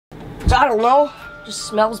I don't know. Just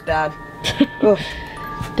smells bad.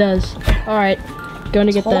 It does. All right, going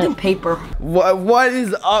to get that. Paper. What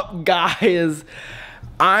is up, guys?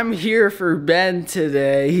 I'm here for Ben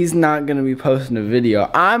today. He's not gonna be posting a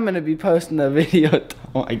video. I'm gonna be posting a video.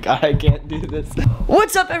 Oh my god, I can't do this.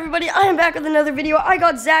 What's up, everybody? I am back with another video. I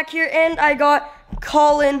got Zach here and I got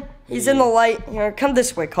Collin. He's in the light. Here, come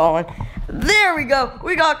this way, Collin. There we go.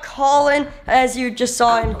 We got Collin, as you just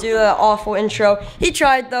saw him do an awful intro. He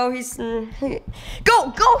tried though. He's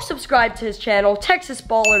go subscribe to his channel, Texas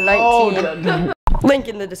Baller 19. Oh, Link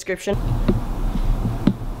in the description.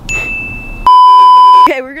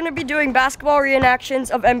 Okay, we're gonna be doing basketball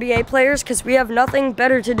reenactions of NBA players because we have nothing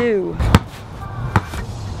better to do.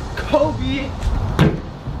 Kobe.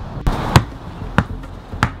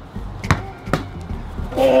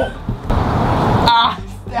 Oh. Ah,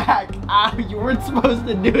 Zach. Ah, you weren't supposed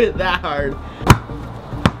to do it that hard.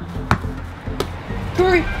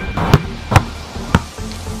 Curry.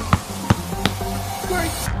 Curry.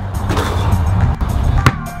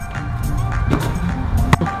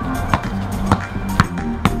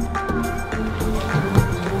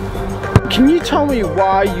 Can you tell me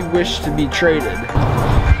why you wish to be traded?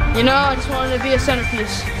 You know, I just wanted to be a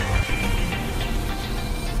centerpiece.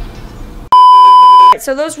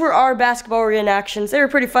 So those were our basketball reenactions. They were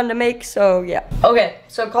pretty fun to make, so yeah. Okay,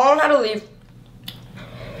 so Collin had to leave.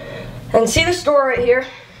 And see the store right here?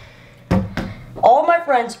 All of my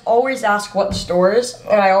friends always ask what the store is,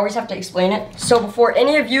 and I always have to explain it. So before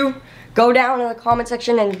any of you go down in the comment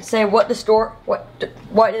section and say what is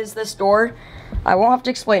the store, I won't have to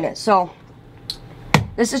explain it. So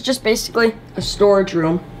this is just basically a storage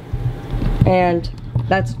room, and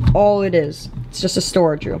that's all it is. It's just a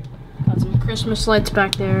storage room. Got some Christmas lights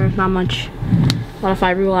back there, not much. A lot of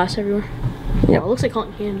fiberglass everywhere. Yeah, it looks like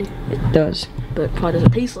cotton candy. It does. But it probably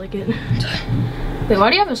doesn't taste like it. Wait, why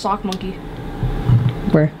do you have a sock monkey?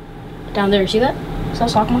 Where? Down there, see that? Is that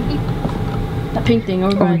a sock monkey? That pink thing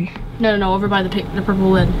over by... No, over by the purple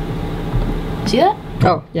lid. See that?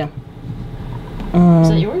 Oh, yeah. Is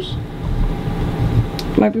that yours?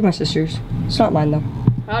 Might be my sister's. It's not mine, though.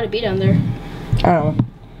 How would it be down there? I don't know.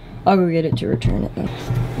 I'll go get it to return it, though.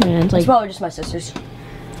 Man, it's like... It's probably just my sister's.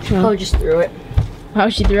 She Well, probably just threw it. How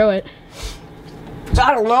would she throw it?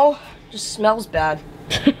 I don't know. Just smells bad.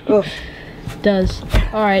 Ugh. It does.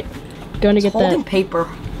 All right, going to get Holding that. paper.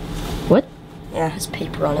 What? Yeah, it has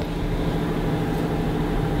paper on it.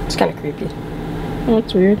 It's kind of creepy. Oh,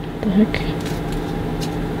 that's weird. What the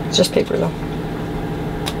heck? It's just paper, though.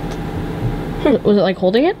 Was it like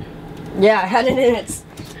holding it? Yeah, I had it in its...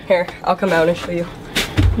 Here, I'll come out and show you.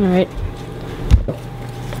 All right.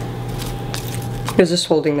 It was just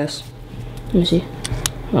holding this. Let me see.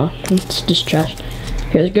 Oh, it's just trash.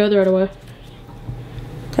 Here, go throw it away.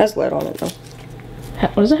 It has lead on it, though.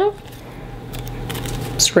 What does it have?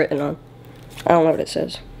 It's written on. I don't know what it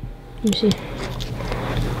says. Let me see.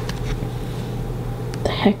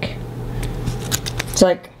 The heck? It's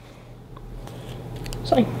like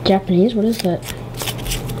Japanese. What is that?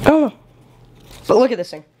 I don't know. But look at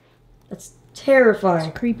this thing. That's terrifying.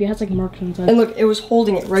 It's creepy. It has like marks on the side. And look, it was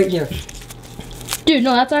holding it right here. Dude,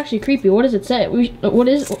 no, that's actually creepy. What does it say? What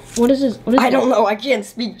is this? I don't know. I can't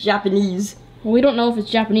speak Japanese. Well, we don't know if it's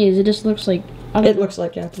Japanese. It just looks like. It looks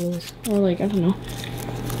like Japanese. Or like, I don't know.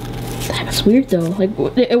 That's weird though. Like,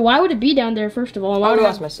 why would it be down there first of all? Why I'll would go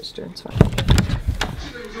ask my sister. It's fine.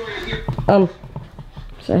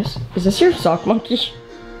 Is this your sock monkey?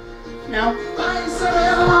 No.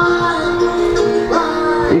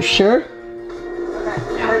 Are you sure?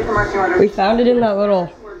 We found it in that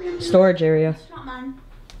little storage area. It's not mine.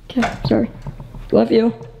 Okay, sorry. Love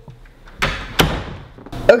you.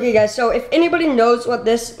 Okay, guys, so if anybody knows what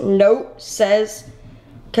this note says,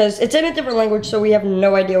 because it's in a different language, so we have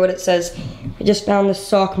no idea what it says. We just found this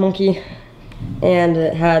sock monkey, and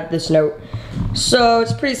it had this note. So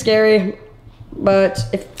it's pretty scary, but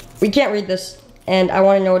if we can't read this, and I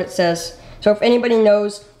want to know what it says. So if anybody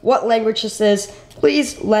knows what language this is,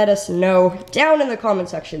 please let us know down in the comment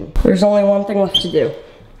section. There's only one thing left to do.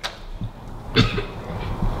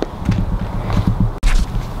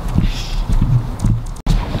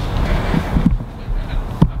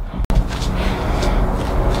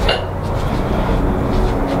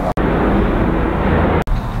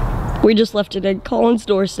 We just left it at Collin's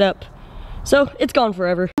doorstep, so it's gone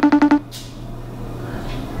forever.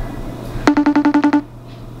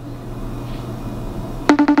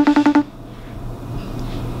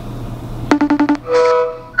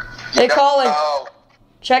 Hey, Collin. Oh,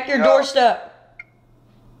 Check your doorstep.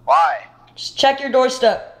 why? Just check your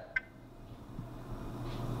doorstep.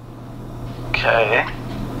 Okay.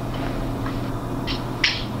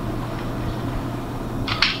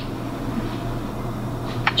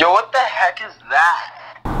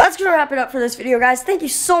 gonna wrap it up for this video, guys. Thank you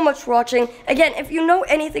so much for watching. Again, if you know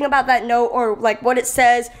anything about that note or like what it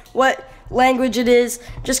says, what language it is,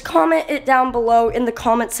 just comment it down below in the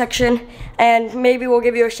comment section and maybe we'll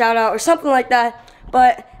give you a shout out or something like that.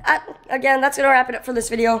 But again, that's gonna wrap it up for this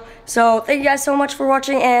video. So thank you guys so much for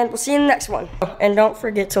watching and we'll see you in the next one. And don't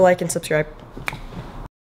forget to like and subscribe.